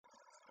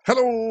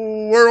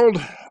Hello,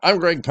 world. I'm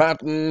Greg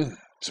Patton.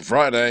 It's a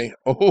Friday.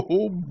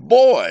 Oh,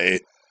 boy.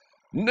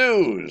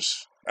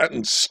 News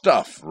and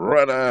stuff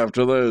right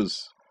after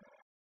this.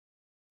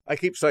 I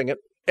keep saying it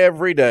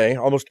every day,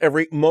 almost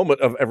every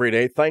moment of every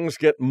day. Things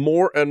get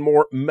more and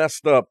more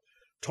messed up.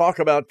 Talk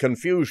about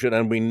confusion,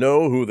 and we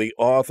know who the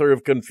author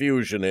of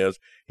confusion is.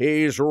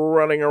 He's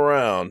running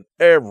around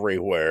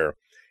everywhere.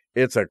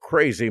 It's a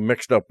crazy,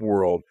 mixed up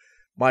world.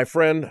 My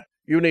friend,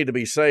 you need to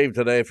be saved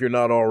today if you're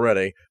not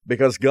already,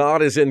 because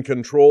God is in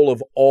control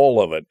of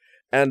all of it.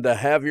 And to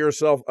have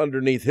yourself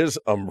underneath his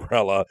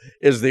umbrella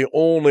is the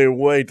only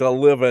way to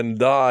live and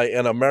die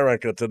in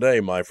America today,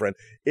 my friend.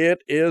 It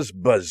is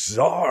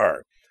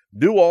bizarre.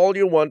 Do all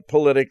you want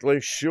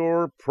politically,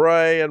 sure,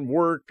 pray and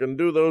work and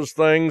do those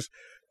things.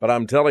 But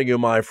I'm telling you,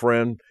 my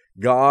friend,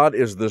 God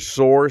is the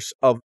source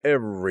of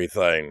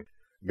everything.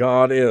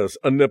 God is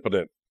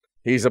omnipotent.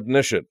 He's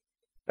omniscient.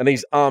 And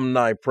he's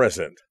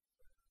omnipresent.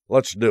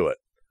 Let's do it.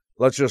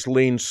 Let's just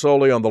lean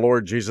solely on the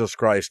Lord Jesus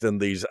Christ in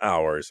these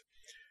hours.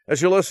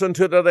 As you listen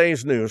to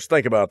today's news,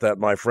 think about that,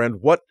 my friend.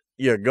 What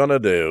you gonna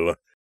do?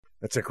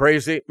 It's a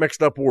crazy,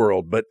 mixed up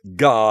world, but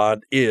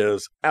God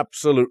is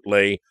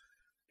absolutely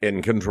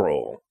in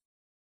control.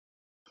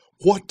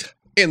 What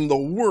in the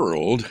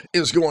world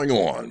is going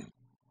on?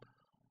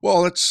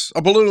 Well, it's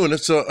a balloon.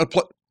 It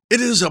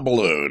is a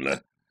balloon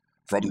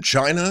from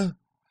China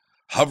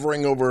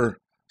hovering over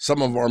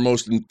some of our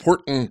most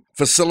important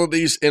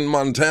facilities in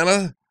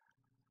Montana.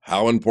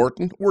 How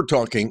important? We're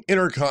talking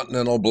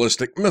intercontinental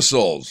ballistic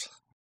missiles.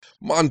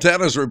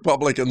 Montana's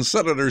Republican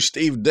Senator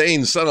Steve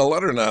Daines sent a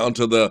letter now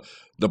to the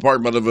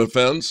Department of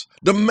Defense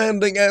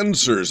demanding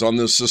answers on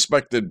this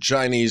suspected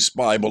Chinese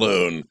spy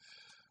balloon.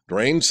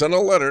 Daines sent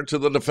a letter to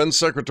the Defense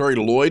Secretary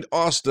Lloyd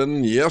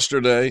Austin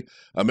yesterday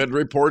amid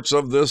reports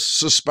of this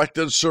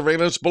suspected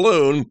surveillance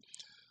balloon.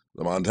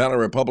 The Montana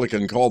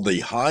Republican called the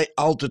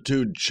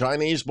high-altitude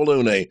Chinese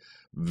balloon a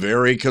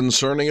very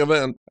concerning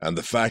event, and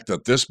the fact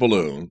that this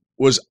balloon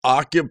was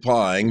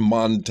occupying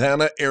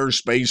Montana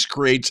airspace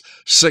creates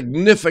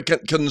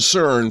significant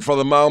concern for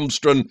the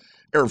Malmstrom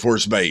Air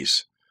Force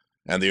Base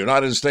and the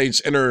United States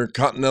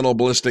Intercontinental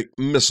Ballistic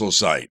Missile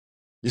Site.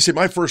 You see,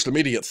 my first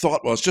immediate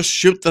thought was just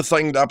shoot the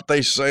thing up.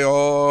 They say,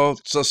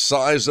 it's the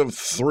size of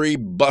 3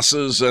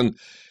 buses and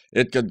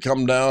it could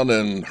come down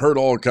and hurt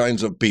all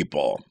kinds of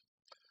people.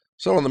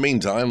 So in the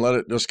meantime, let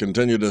it just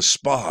continue to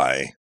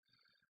spy.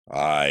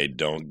 I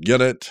don't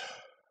get it.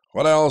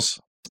 What else?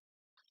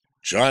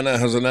 China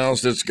has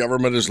announced its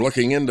government is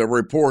looking into a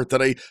report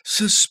that a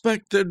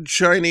suspected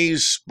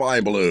Chinese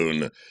spy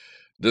balloon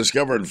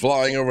discovered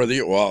flying over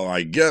well,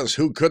 I guess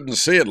who couldn't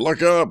see it?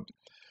 Look up.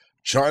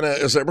 China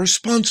is a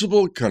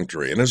responsible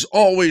country and has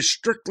always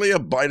strictly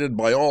abided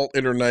by all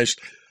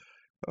international...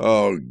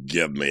 Oh,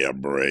 give me a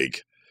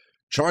break.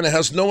 China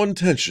has no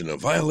intention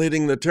of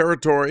violating the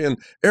territory and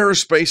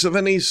airspace of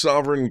any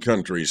sovereign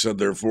country, said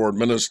their foreign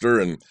minister,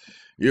 and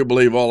you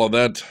believe all of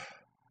that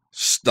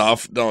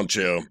stuff, don't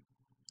you?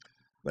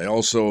 They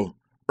also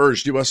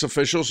urged U.S.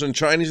 officials and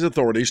Chinese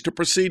authorities to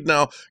proceed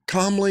now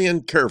calmly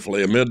and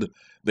carefully amid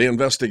the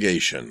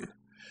investigation.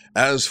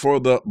 As for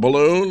the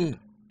balloon,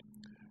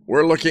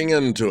 we're looking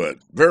into it,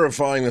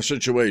 verifying the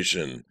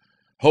situation.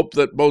 Hope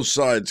that both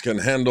sides can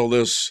handle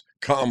this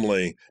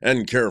calmly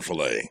and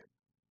carefully.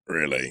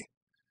 Really?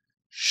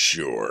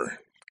 Sure.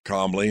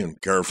 Calmly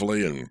and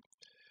carefully, and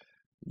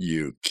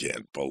you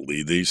can't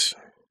believe these.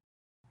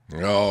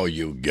 Oh,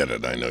 you get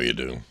it. I know you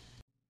do.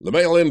 The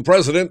mail-in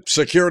president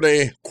secured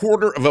a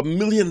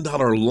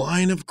 $250,000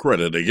 line of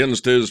credit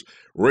against his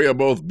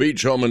Rehoboth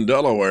Beach home in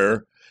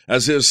Delaware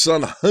as his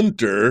son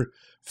Hunter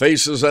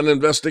faces an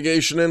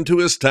investigation into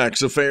his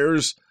tax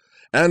affairs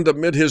and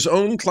amid his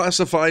own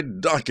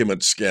classified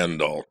document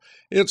scandal.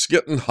 It's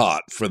getting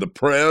hot for the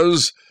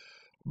prez.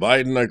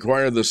 Biden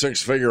acquired the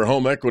 6-figure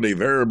home equity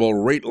variable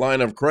rate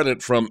line of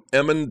credit from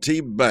M&T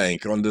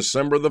Bank on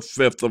December the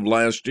 5th of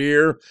last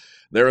year.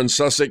 They're in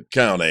Sussex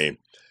County.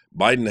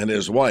 Biden and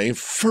his wife,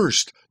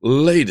 First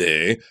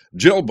Lady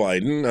Jill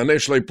Biden,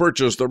 initially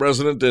purchased the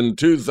residence in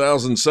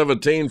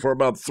 2017 for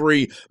about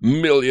 $3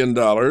 million.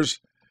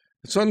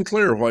 It's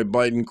unclear why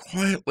Biden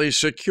quietly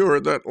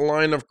secured that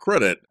line of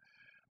credit,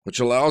 which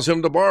allows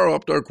him to borrow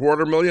up to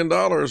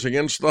 $250,000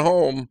 against the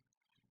home.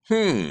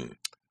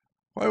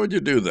 Why would you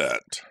do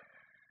that?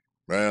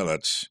 Well,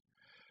 that's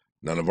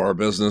none of our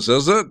business,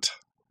 is it?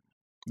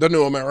 The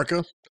new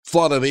America,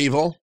 flood of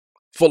evil,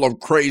 full of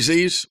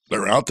crazies,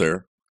 they're out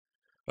there.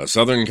 A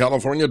Southern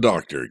California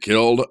doctor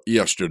killed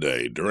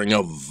yesterday during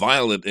a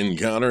violent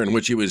encounter in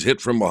which he was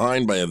hit from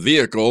behind by a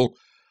vehicle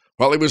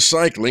while he was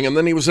cycling, and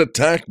then he was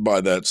attacked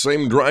by that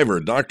same driver,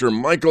 Dr.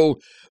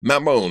 Michael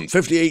Mamone,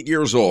 58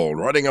 years old,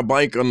 riding a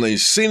bike on the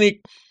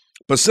scenic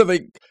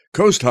Pacific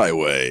Coast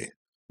Highway.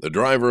 The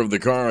driver of the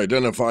car,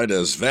 identified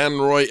as Van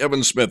Roy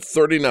Evan Smith,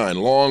 39,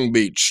 Long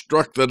Beach,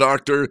 struck the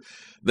doctor,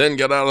 then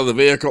got out of the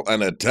vehicle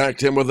and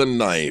attacked him with a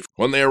knife.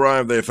 When they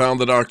arrived, they found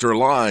the doctor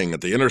lying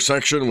at the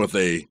intersection with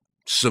a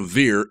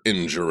severe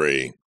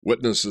injury.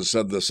 Witnesses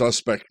said the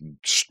suspect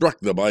struck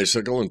the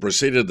bicycle and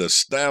proceeded to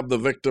stab the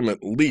victim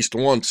at least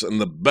once in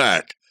the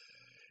back.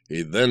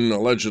 He then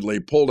allegedly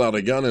pulled out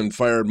a gun and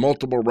fired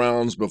multiple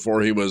rounds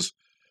before he was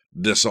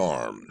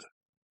disarmed.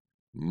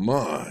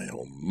 My,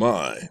 oh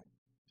my.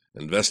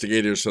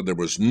 Investigators said there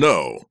was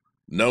no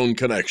known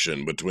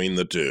connection between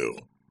the two.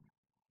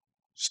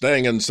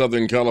 Staying in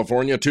Southern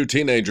California, 2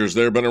 teenagers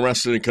there have been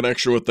arrested in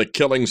connection with the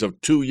killings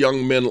of 2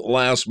 young men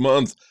last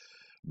month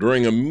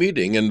during a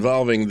meeting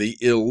involving the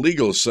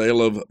illegal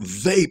sale of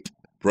vape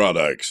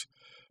products.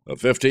 A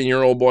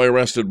 15-year-old boy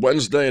arrested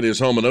Wednesday at his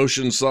home in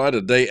Oceanside,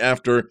 a day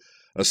after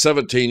a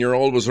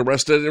 17-year-old was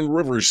arrested in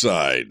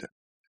Riverside.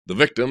 The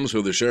victims,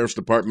 who the sheriff's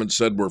department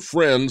said were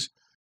friends,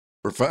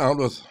 were found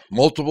with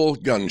multiple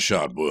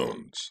gunshot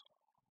wounds.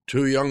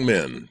 2 young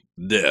men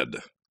dead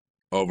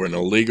over an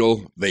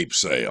illegal vape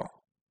sale.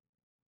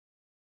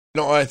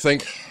 I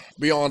think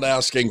beyond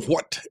asking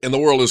what in the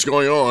world is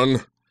going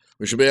on,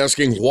 we should be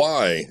asking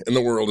why in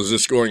the world is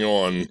this going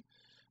on.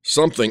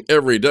 Something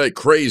every day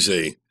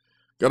crazy.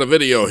 Got a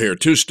video here.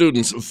 2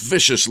 students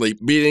viciously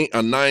beating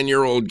a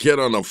 9-year-old kid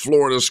on a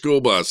Florida school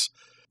bus.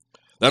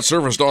 That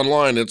surfaced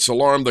online. It's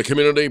alarmed the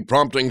community,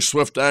 prompting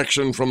swift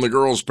action from the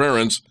girl's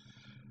parents.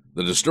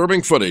 The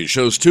disturbing footage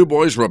shows 2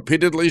 boys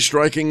repeatedly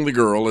striking the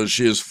girl as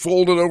she is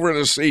folded over in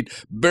a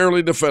seat,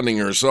 barely defending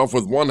herself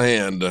with one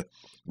hand,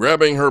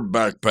 grabbing her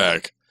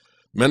backpack.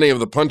 Many of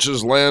the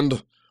punches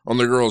land on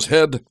the girl's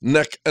head,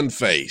 neck, and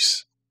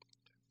face.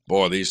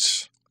 Boy,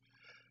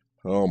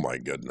 oh my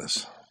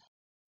goodness.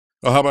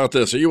 Oh, how about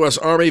this? A U.S.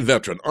 Army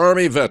veteran,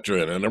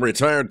 and a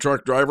retired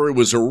truck driver who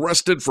was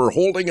arrested for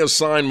holding a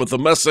sign with the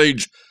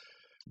message,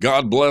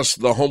 "God bless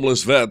the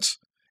homeless vets,"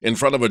 in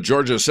front of a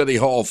Georgia City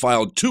Hall,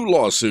 filed 2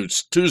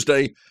 lawsuits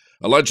Tuesday,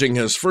 alleging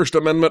his First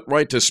Amendment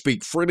right to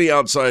speak freely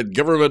outside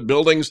government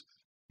buildings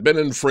had been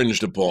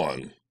infringed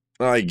upon.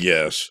 I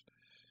guess.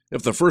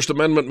 If the First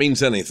Amendment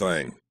means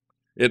anything,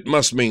 it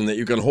must mean that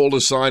you can hold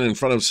a sign in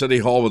front of City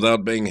Hall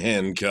without being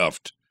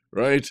handcuffed,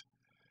 right?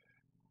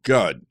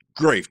 Good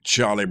grief,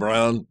 Charlie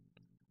Brown.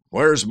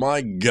 Where's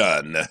my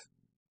gun?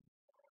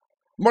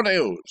 More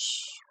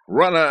news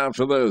right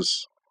after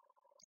this.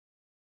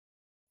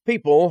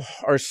 People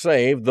are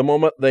saved the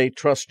moment they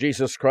trust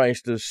Jesus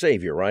Christ as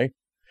Savior, right?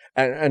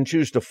 And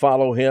choose to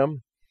follow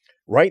Him.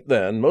 Right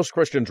then, most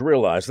Christians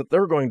realize that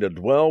they're going to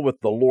dwell with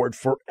the Lord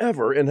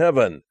forever in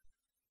heaven.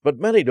 But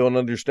many don't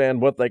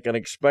understand what they can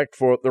expect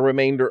for the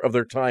remainder of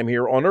their time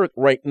here on earth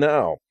right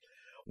now.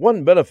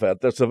 One benefit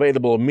that's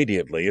available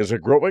immediately is a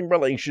growing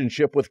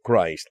relationship with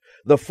Christ.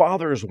 The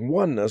Father's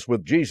oneness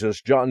with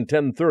Jesus, John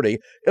 10:30,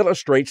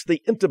 illustrates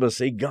the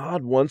intimacy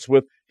God wants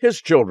with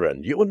His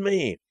children, you and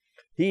me.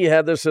 He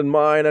had this in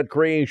mind at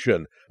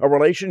creation. A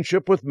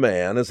relationship with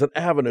man is an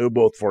avenue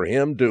both for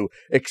Him to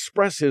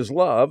express His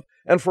love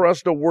and for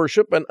us to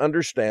worship and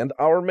understand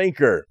our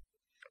Maker.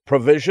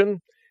 Provision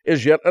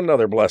is yet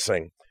another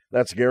blessing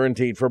that's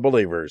guaranteed for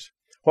believers.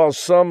 While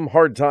some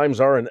hard times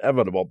are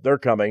inevitable, they're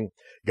coming.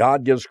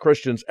 God gives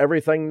Christians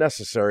everything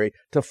necessary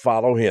to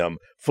follow Him,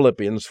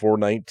 Philippians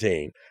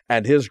 4:19,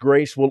 and His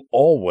grace will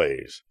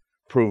always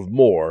prove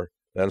more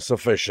than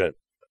sufficient,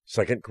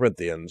 2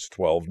 Corinthians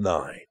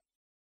 12:9.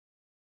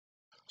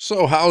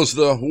 So how's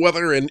the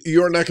weather in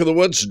your neck of the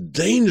woods?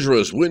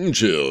 Dangerous wind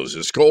chills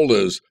as cold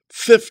as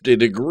 50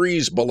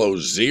 degrees below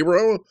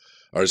zero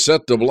are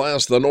set to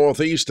blast the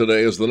Northeast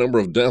today as the number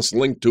of deaths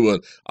linked to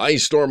an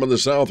ice storm in the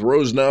South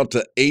rose now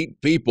to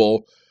 8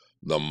 people.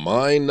 The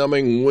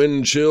mind-numbing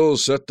wind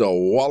chills set to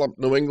wallop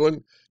New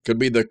England could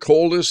be the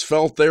coldest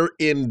felt there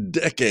in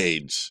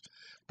decades.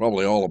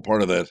 Probably all a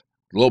part of that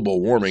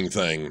global warming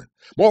thing.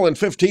 More than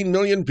 15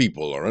 million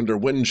people are under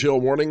wind chill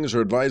warnings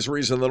or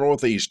advisories in the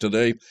Northeast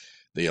today.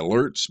 The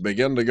alerts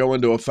begin to go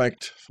into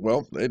effect,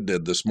 well, they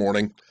did this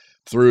morning,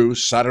 through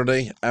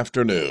Saturday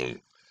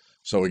afternoon.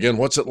 So again,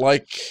 what's it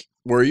like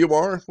where you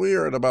are? We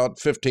are at about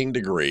 15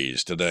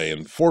 degrees today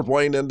in Fort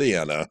Wayne,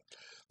 Indiana.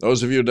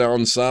 Those of you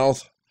down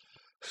south,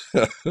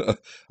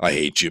 I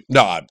hate you.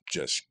 No, I'm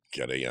just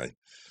kidding. I'm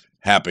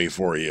happy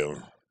for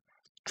you.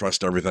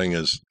 Trust everything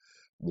is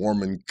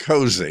warm and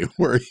cozy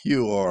where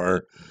you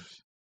are.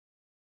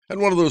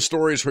 And one of those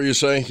stories where you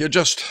say, you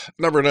just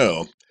never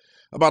know.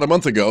 About a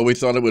month ago, we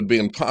thought it would be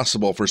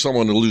impossible for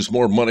someone to lose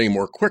more money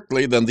more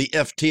quickly than the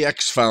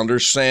FTX founder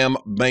Sam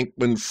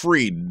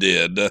Bankman-Fried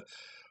did.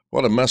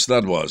 What a mess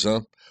that was,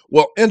 huh?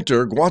 Well,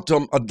 enter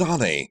Gautam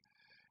Adani.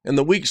 In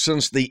the weeks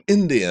since the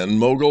Indian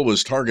mogul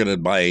was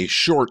targeted by a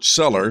short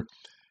seller,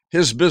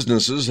 his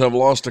businesses have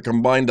lost a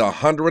combined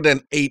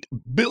 $108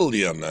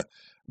 billion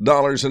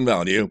in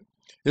value.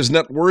 His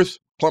net worth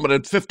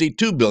plummeted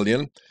 $52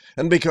 billion,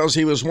 and because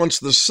he was once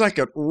the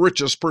second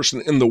richest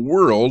person in the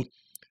world,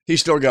 he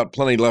still got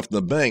plenty left in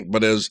the bank,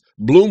 but as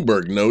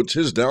Bloomberg notes,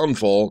 his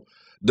downfall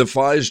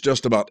defies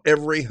just about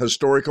every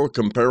historical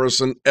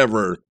comparison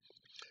ever.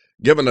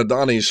 Given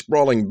Adani's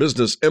sprawling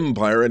business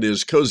empire and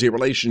his cozy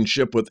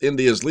relationship with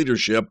India's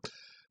leadership,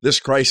 this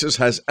crisis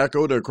has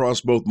echoed across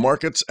both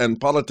markets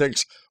and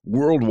politics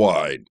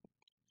worldwide.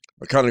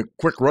 A kind of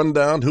quick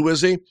rundown, who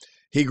is he?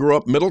 He grew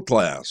up middle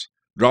class,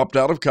 dropped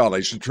out of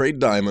college to trade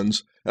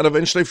diamonds, and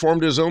eventually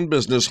formed his own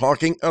business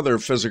hawking other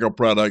physical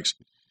products.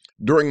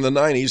 During the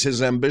 90s,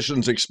 his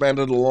ambitions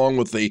expanded along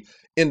with the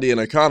Indian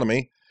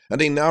economy,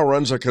 and he now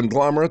runs a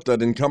conglomerate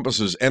that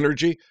encompasses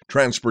energy,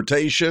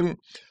 transportation,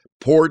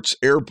 ports,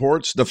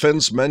 airports,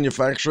 defense,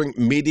 manufacturing,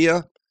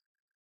 media.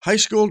 High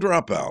school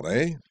dropout,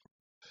 eh?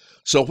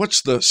 So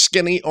what's the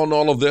skinny on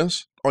all of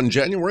this? On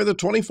January the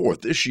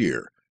 24th this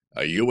year,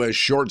 a U.S.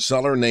 short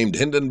seller named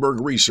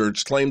Hindenburg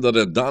Research claimed that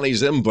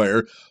Adani's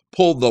empire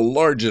pulled the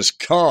largest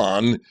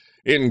con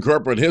in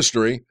corporate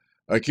history,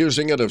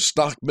 accusing it of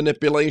stock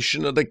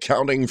manipulation and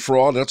accounting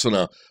fraud. That's in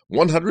a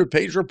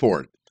 100-page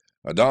report.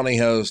 Adani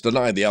has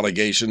denied the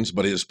allegations,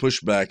 but his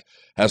pushback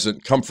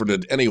hasn't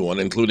comforted anyone,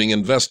 including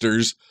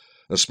investors,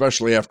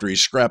 especially after he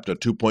scrapped a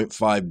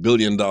 $2.5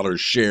 billion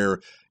share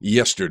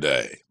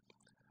yesterday.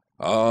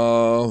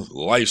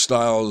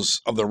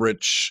 Lifestyles of the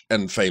rich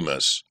and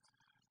famous.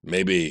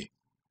 Maybe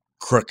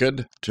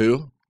crooked,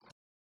 too?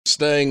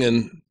 Staying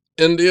in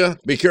India,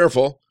 be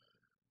careful.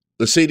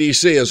 The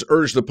CDC has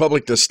urged the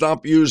public to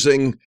stop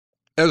using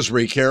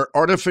EzriCare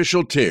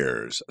artificial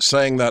tears,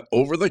 saying that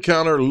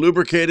over-the-counter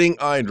lubricating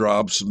eye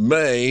drops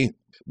may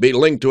be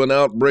linked to an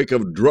outbreak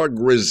of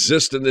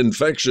drug-resistant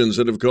infections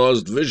that have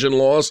caused vision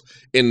loss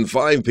in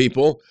 5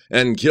 people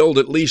and killed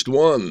at least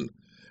 1.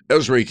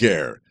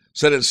 EzriCare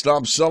said it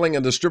stopped selling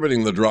and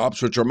distributing the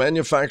drops, which are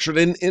manufactured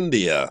in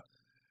India,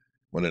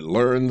 when it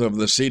learned of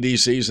the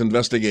CDC's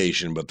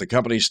investigation, but the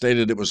company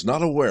stated it was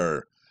not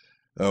aware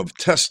of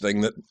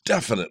testing that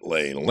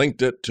definitely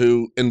linked it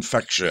to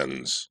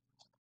infections.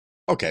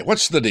 Okay,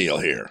 what's the deal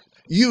here?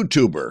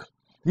 YouTuber.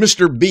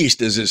 Mr.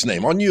 Beast is his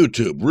name on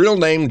YouTube. Real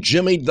name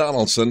Jimmy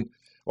Donaldson.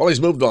 Well,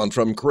 he's moved on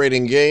from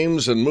creating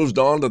games and moved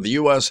on to the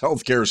U.S.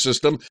 healthcare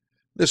system.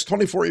 This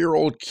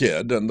 24-year-old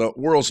kid and the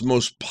world's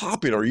most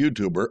popular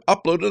YouTuber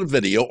uploaded a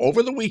video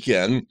over the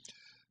weekend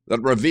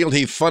that revealed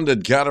he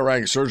funded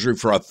cataract surgery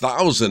for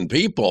 1,000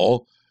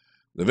 people.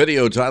 The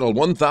video, titled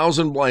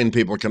 1,000 Blind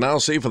People Can Now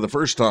See for the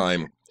First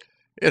Time,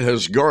 it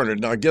has garnered,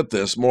 now get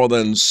this, more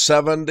than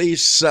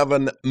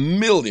 77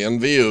 million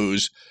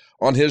views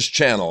on his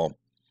channel,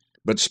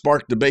 but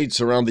sparked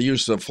debates around the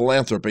use of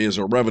philanthropy as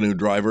a revenue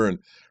driver and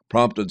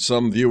prompted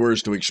some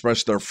viewers to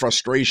express their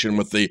frustration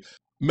with the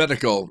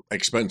medical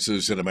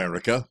expenses in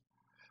America.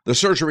 The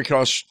surgery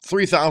cost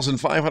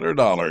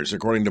 $3,500,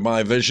 according to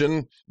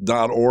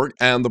myvision.org,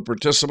 and the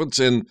participants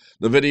in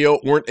the video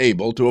weren't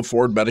able to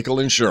afford medical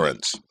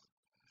insurance.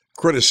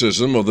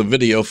 Criticism of the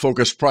video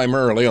focused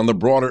primarily on the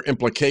broader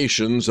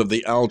implications of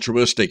the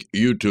altruistic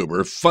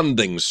YouTuber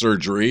funding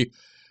surgery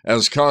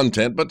as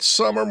content, but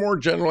some are more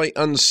generally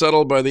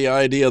unsettled by the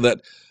idea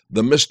that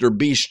the Mr.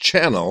 Beast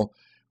channel,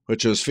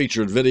 which has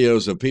featured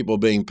videos of people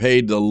being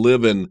paid to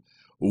live in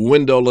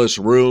windowless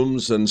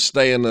rooms and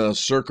stay in a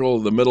circle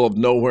in the middle of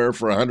nowhere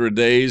for 100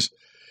 days,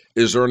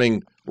 is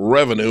earning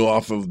revenue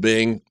off of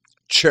being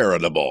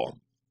charitable.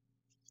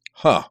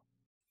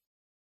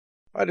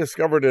 I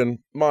discovered in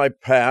my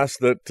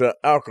past that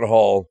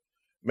alcohol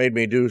made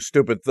me do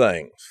stupid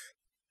things.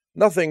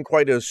 Nothing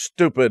quite as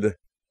stupid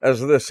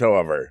as this,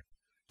 however.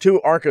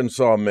 2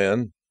 Arkansas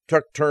men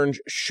took turns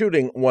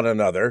shooting one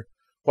another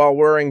while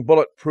wearing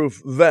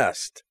bulletproof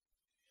vests.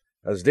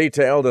 As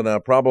detailed in a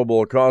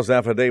probable cause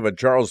affidavit,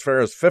 Charles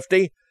Ferris,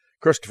 50,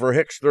 Christopher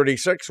Hicks,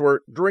 36,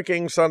 were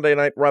drinking Sunday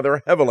night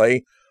rather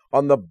heavily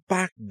on the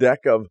back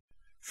deck of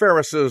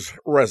Ferris's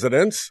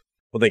residence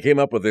when they came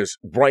up with this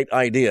bright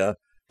idea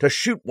to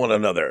shoot one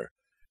another.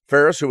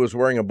 Ferris, who was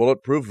wearing a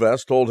bulletproof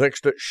vest, told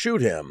Hicks to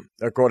shoot him,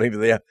 according to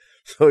the...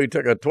 So he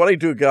took a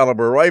 .22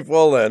 caliber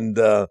rifle and,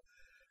 they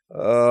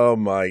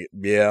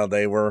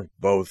were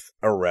both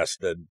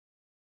arrested.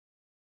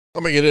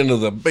 Let me get into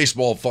the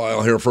baseball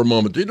file here for a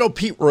moment. Do you know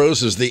Pete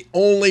Rose is the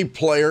only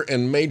player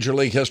in Major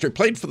League history,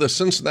 played for the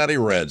Cincinnati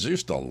Reds. I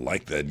used to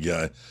like that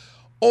guy.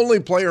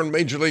 Only player in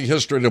Major League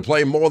history to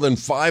play more than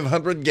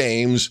 500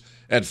 games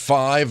at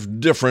 5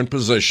 different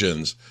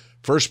positions.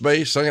 First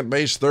base, second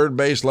base, third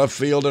base, left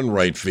field, and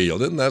right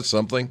field. Isn't that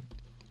something?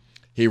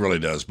 He really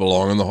does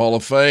belong in the Hall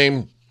of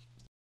Fame.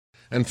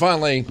 And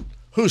finally,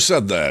 who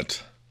said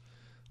that?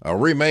 A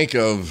remake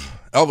of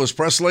Elvis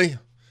Presley?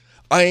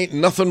 I ain't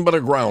nothing but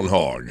a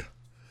groundhog.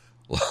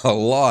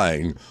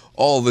 Lying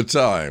all the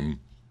time.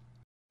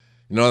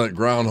 You know that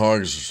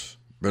groundhog's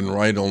been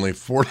right only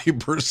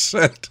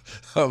 40%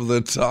 of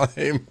the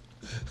time.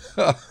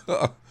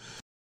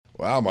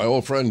 Wow, my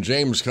old friend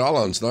James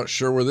Collins, not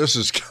sure where this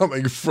is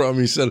coming from.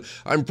 He said,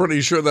 I'm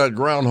pretty sure that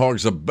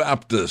groundhog's a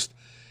Baptist.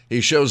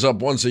 He shows up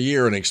once a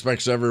year and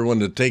expects everyone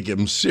to take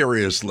him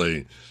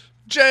seriously.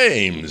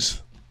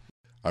 James!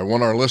 I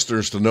want our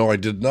listeners to know I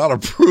did not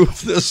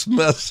approve this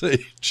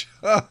message.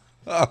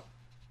 Are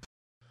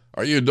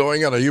you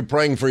doing it? Are you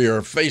praying for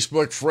your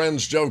Facebook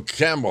friends? Joe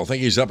Campbell, I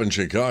think he's up in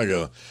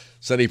Chicago,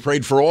 said he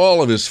prayed for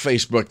all of his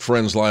Facebook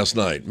friends last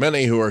night,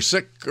 many who are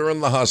sick or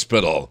in the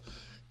hospital.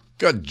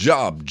 Good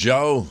job,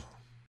 Joe.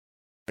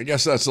 I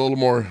guess that's a little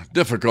more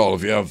difficult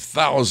if you have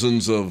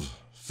thousands of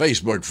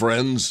Facebook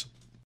friends.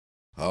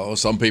 Oh,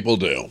 some people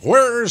do.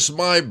 Where's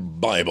my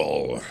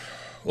Bible?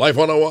 Life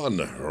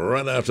 101,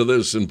 right after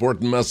this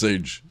important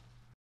message.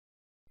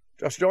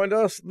 Just joined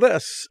us?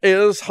 This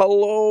is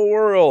Hello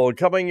World,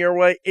 coming your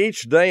way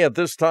each day at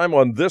this time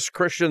on this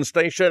Christian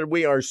station.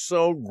 We are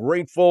so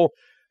grateful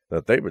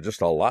that they would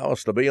just allow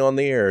us to be on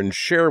the air and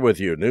share with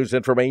you news,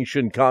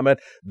 information, comment,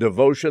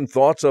 devotion,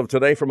 thoughts of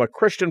today from a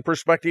Christian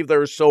perspective.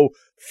 There are so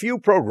few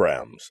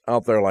programs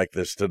out there like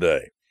this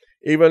today,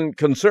 even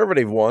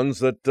conservative ones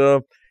that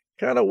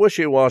kind of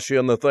wishy-washy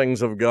on the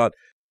things of God.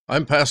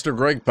 I'm Pastor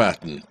Greg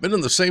Patton. Been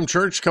in the same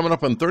church coming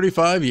up on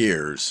 35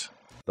 years.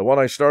 The one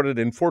I started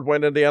in Fort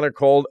Wayne, Indiana,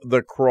 called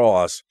The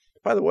Cross.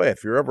 By the way,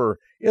 if you're ever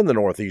in the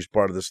northeast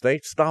part of the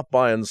state, stop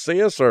by and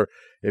see us. Or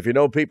if you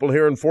know people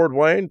here in Fort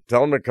Wayne,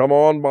 tell them to come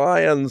on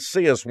by and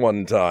see us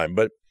one time.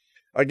 But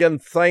again,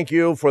 thank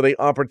you for the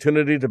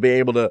opportunity to be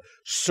able to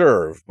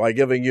serve by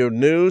giving you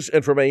news,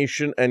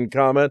 information, and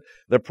comment.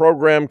 The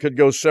program could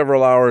go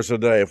several hours a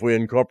day if we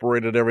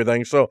incorporated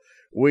everything. So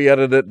we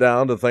edit it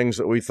down to things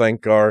that we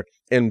think are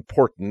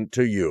important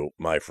to you,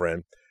 my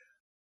friend.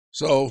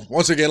 So,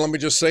 once again, let me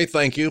just say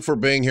thank you for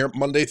being here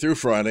Monday through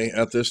Friday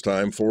at this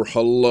time for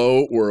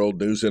Hello World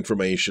News,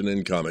 Information,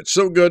 and Comment.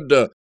 So good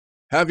to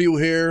have you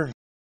here.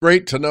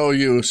 Great to know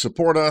you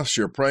support us,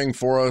 you're praying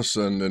for us,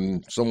 and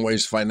in some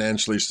ways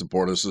financially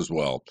support us as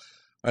well.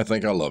 I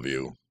think I love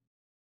you.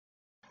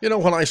 You know,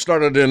 when I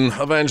started in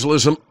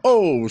evangelism,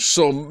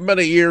 so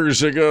many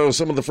years ago,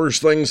 some of the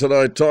first things that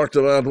I talked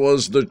about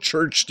was the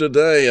church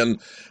today and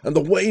the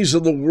ways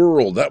of the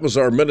world. That was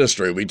our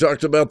ministry. We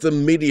talked about the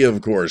media,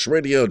 of course,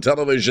 radio,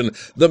 television,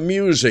 the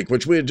music,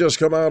 which we had just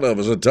come out of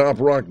as a top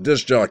rock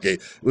disc jockey.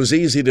 It was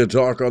easy to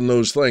talk on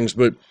those things,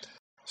 but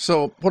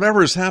so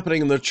whatever is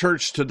happening in the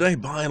church today,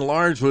 by and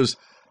large, was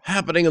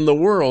happening in the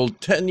world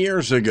 10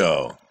 years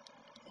ago.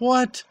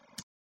 What?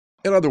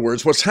 In other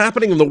words, what's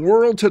happening in the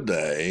world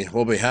today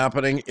will be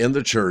happening in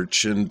the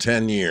church in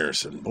 10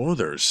 years. And boy,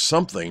 there's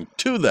something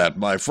to that,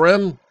 my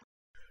friend.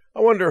 I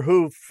wonder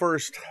who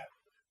first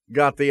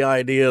got the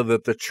idea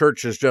that the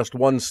church is just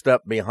one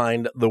step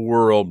behind the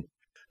world.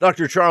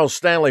 Dr. Charles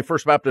Stanley,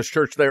 First Baptist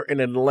Church there in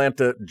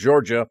Atlanta,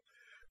 Georgia,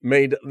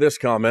 made this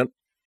comment.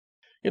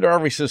 You know,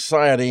 every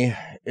society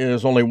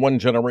is only one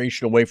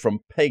generation away from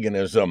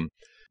paganism.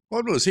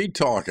 What was he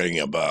talking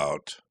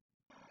about?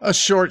 A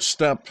short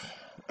step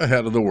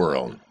ahead of the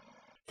world.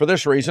 For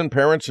this reason,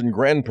 parents and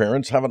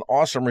grandparents have an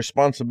awesome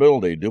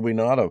responsibility, do we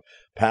not, of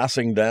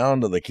passing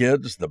down to the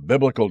kids the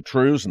biblical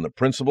truths and the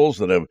principles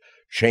that have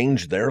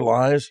changed their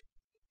lives?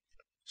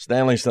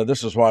 Stanley said,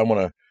 this is why I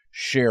want to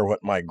share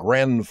what my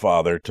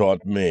grandfather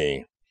taught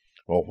me.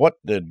 Well, what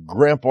did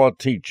Grandpa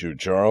teach you,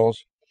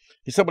 Charles?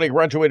 He said when he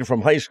graduated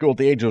from high school at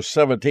the age of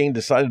 17,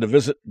 decided to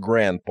visit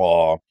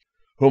Grandpa,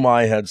 whom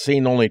I had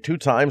seen only 2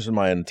 times in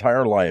my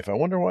entire life. I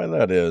wonder why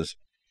that is.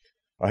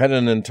 I had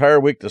an entire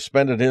week to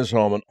spend at his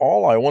home, and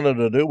all I wanted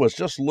to do was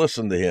just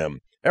listen to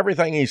him.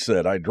 Everything he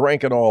said, I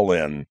drank it all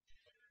in.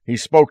 He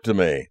spoke to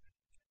me.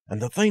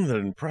 And the thing that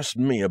impressed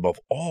me above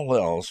all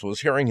else was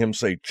hearing him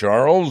say,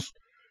 Charles,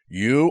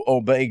 you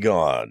obey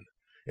God.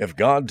 If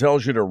God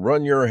tells you to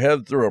run your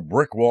head through a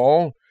brick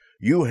wall,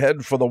 you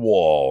head for the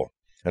wall.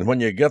 And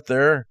when you get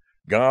there,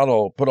 God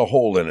will put a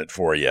hole in it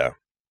for you.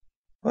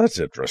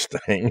 That's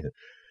interesting.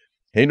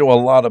 He knew a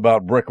lot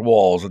about brick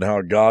walls and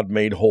how God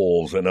made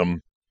holes in them.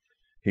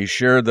 He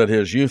shared that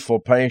his youthful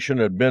passion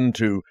had been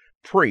to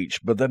preach,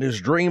 but that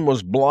his dream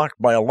was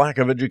blocked by a lack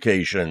of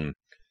education.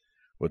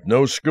 With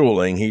no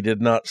schooling, he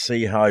did not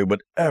see how he would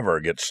ever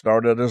get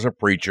started as a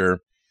preacher.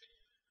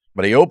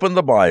 But he opened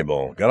the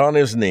Bible, got on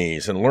his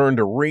knees, and learned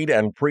to read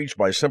and preach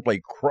by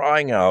simply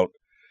crying out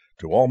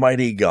to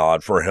Almighty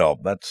God for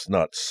help. That's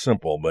not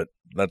simple, but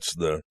that's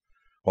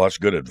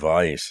good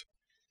advice.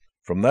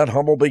 From that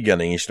humble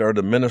beginning, he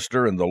started to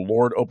minister, and the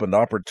Lord opened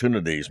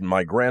opportunities.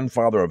 My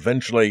grandfather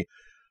eventually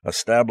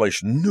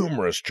established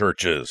numerous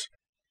churches.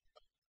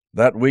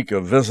 That week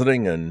of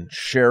visiting and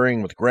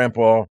sharing with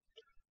Grandpa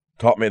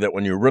taught me that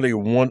when you really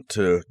want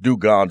to do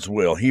God's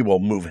will, He will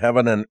move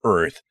heaven and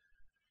earth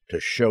to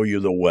show you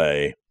the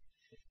way.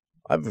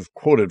 I've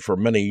quoted for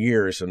many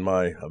years in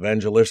my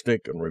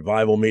evangelistic and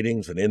revival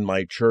meetings and in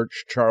my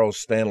church, Charles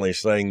Stanley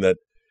saying that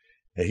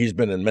he's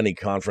been in many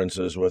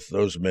conferences with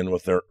those men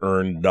with their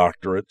earned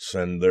doctorates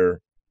and their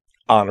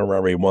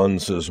honorary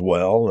ones as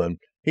well, and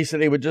he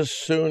said he would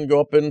just soon go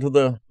up into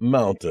the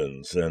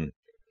mountains and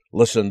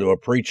listen to a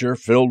preacher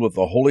filled with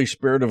the Holy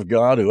Spirit of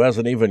God who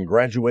hasn't even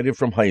graduated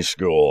from high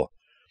school.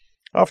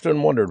 I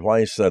often wondered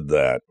why he said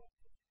that.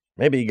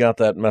 Maybe he got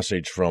that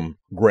message from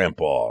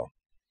Grandpa.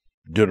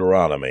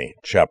 Deuteronomy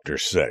chapter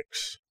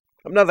 6.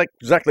 I'm not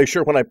exactly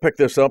sure when I picked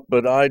this up,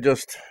 but I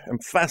just am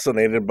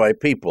fascinated by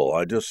people.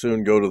 I just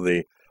soon go to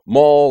the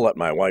mall, let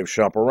my wife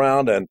shop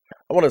around, and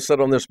I want to sit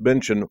on this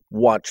bench and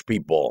watch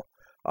people.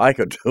 I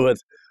could do it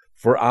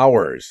for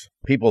hours.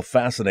 People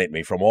fascinate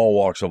me from all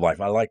walks of life.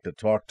 I like to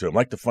talk to them. I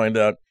like to find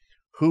out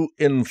who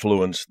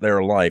influenced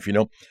their life. You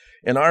know,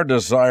 in our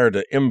desire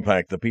to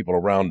impact the people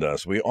around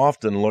us, we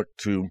often look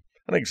to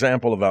an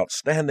example of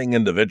outstanding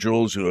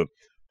individuals who have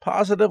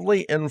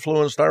positively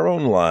influenced our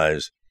own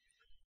lives.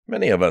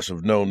 Many of us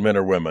have known men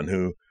or women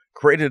who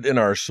created in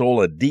our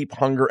soul a deep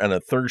hunger and a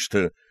thirst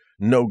to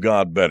know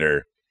God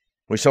better.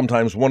 We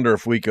sometimes wonder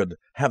if we could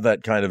have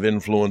that kind of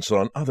influence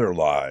on other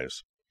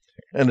lives.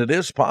 And it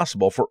is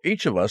possible for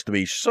each of us to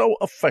be so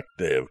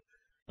effective.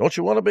 Don't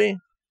you want to be?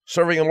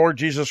 Serving the Lord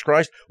Jesus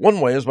Christ? One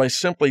way is by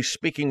simply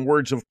speaking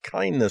words of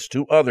kindness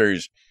to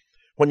others.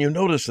 When you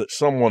notice that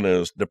someone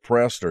is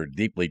depressed or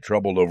deeply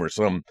troubled over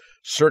some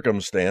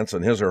circumstance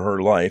in his or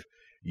her life,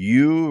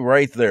 you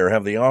right there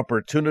have the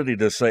opportunity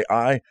to say,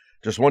 I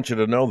just want you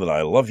to know that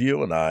I love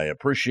you and I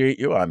appreciate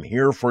you. I'm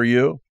here for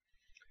you.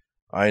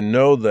 I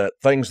know that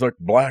things look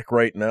black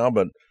right now,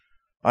 but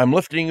I'm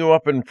lifting you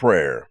up in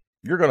prayer.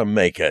 You're going to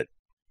make it.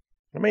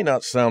 It may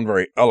not sound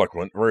very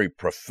eloquent, very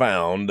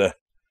profound,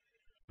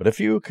 but if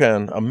you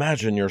can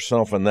imagine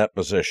yourself in that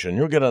position,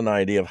 you'll get an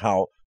idea of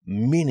how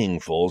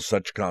meaningful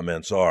such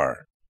comments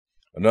are.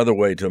 Another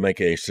way to make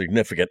a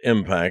significant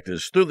impact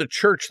is through the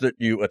church that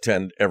you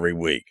attend every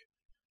week.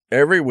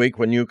 Every week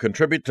when you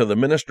contribute to the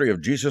ministry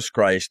of Jesus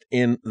Christ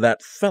in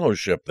that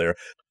fellowship there,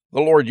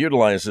 the Lord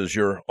utilizes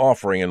your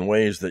offering in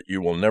ways that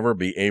you will never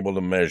be able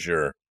to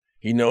measure.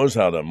 He knows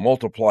how to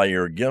multiply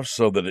your gifts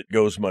so that it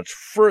goes much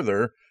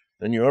further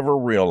than you ever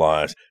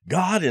realize.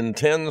 God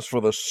intends for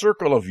the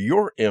circle of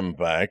your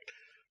impact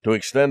to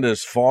extend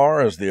as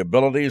far as the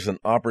abilities and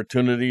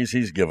opportunities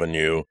He's given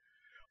you.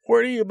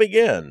 Where do you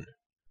begin?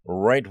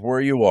 Right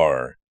where you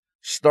are.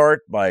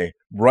 Start by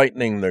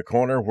brightening the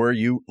corner where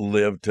you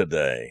live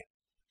today.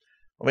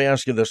 Let me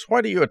ask you this.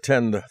 Why do you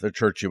attend the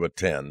church you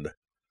attend?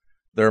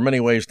 There are many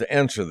ways to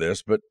answer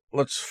this, but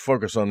let's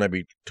focus on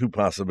maybe two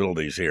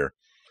possibilities here.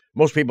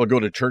 Most people go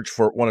to church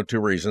for one of two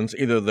reasons.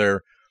 Either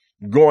they're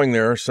going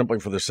there simply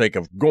for the sake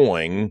of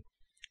going,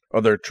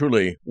 or they're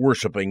truly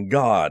worshiping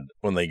God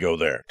when they go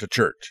there to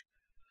church.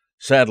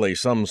 Sadly,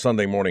 some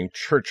Sunday morning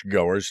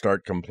churchgoers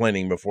start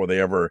complaining before they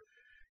ever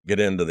get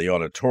into the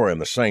auditorium,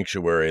 the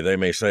sanctuary. They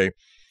may say,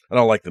 I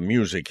don't like the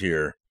music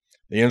here.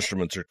 The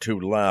instruments are too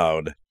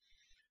loud.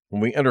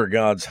 When we enter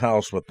God's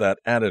house with that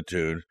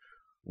attitude,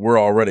 we're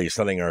already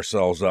setting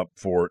ourselves up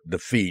for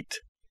defeat.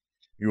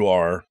 You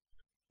are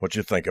what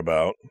you think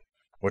about,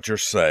 what you're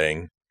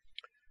saying.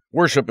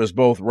 Worship is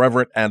both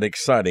reverent and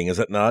exciting, is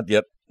it not?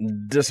 Yet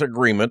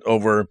disagreement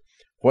over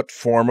what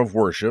form of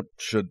worship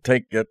should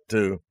take it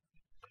to.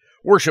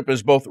 Worship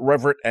is both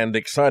reverent and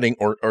exciting,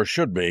 or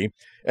should be,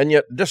 and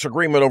yet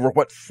disagreement over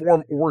what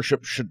form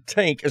worship should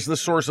take is the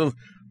source of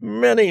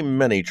many,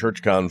 many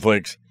church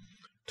conflicts.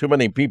 Too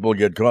many people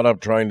get caught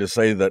up trying to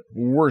say that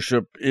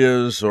worship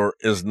is or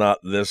is not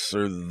this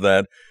or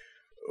that.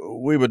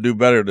 We would do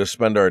better to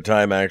spend our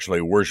time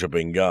actually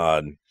worshiping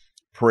God,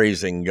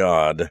 praising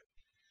God.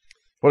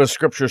 What does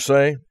Scripture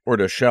say? We're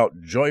to shout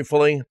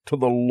joyfully to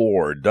the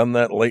Lord. Done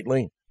that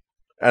lately?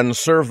 And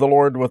serve the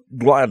Lord with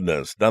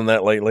gladness. Done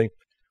that lately?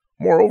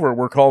 Moreover,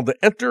 we're called to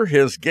enter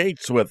His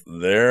gates with,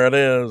 there it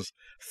is,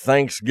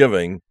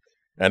 thanksgiving,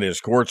 and His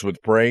courts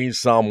with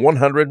praise. Psalm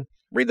 100.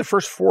 Read the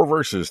first 4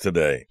 verses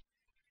today.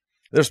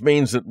 This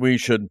means that we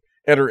should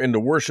enter into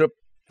worship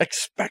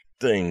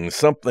expecting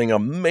something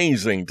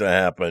amazing to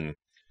happen.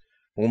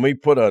 When we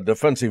put a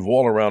defensive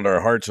wall around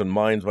our hearts and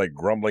minds by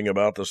grumbling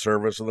about the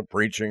service or the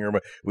preaching,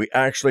 we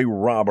actually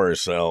rob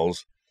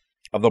ourselves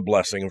of the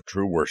blessing of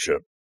true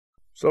worship.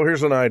 So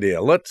here's an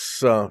idea.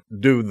 Let's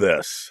do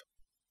this.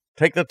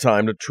 Take the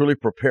time to truly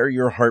prepare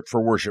your heart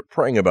for worship,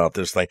 praying about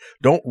this thing.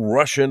 Don't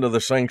rush into the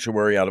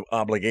sanctuary out of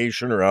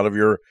obligation or out of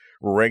your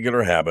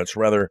regular habits.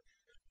 Rather,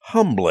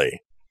 humbly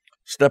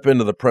step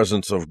into the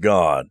presence of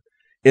God,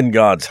 in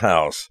God's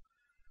house,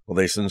 with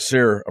a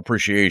sincere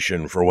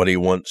appreciation for what He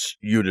wants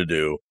you to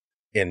do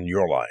in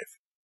your life.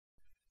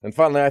 And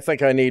finally, I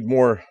think I need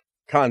more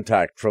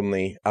contact from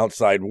the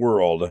outside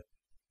world.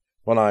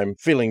 When I'm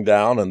feeling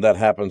down, and that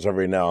happens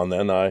every now and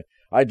then,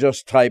 I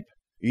just type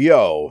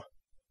yo,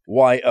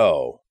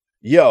 Y-O,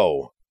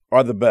 yo,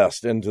 are the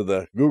best into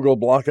the Google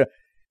blocker,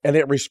 and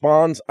it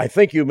responds, I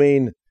think you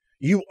mean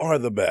you are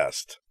the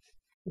best.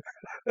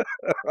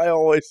 I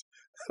always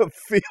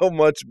feel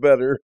much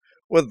better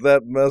with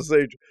that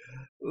message.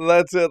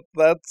 That's it.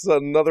 That's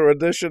another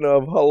edition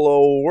of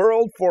Hello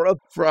World for a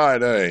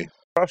Friday.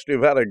 Trust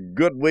you've had a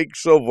good week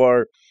so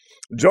far.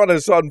 Join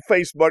us on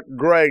Facebook,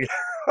 Greg,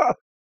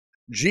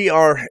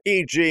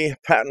 G-R-E-G,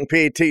 Patton,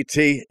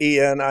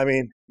 P-T-T-E-N. I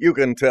mean, you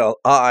can tell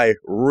I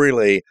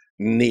really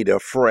need a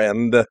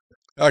friend.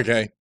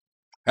 Okay.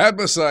 Had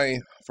to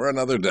say for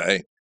another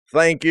day.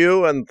 Thank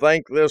you, and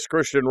thank this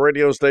Christian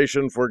radio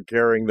station for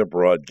carrying the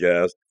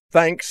broadcast.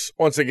 Thanks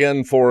once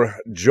again for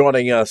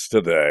joining us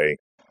today.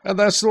 And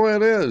that's the way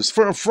it is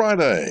for a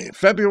Friday,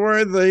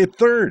 February the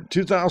 3rd,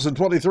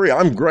 2023.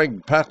 I'm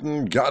Greg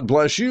Patton. God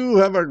bless you.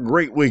 Have a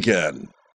great weekend.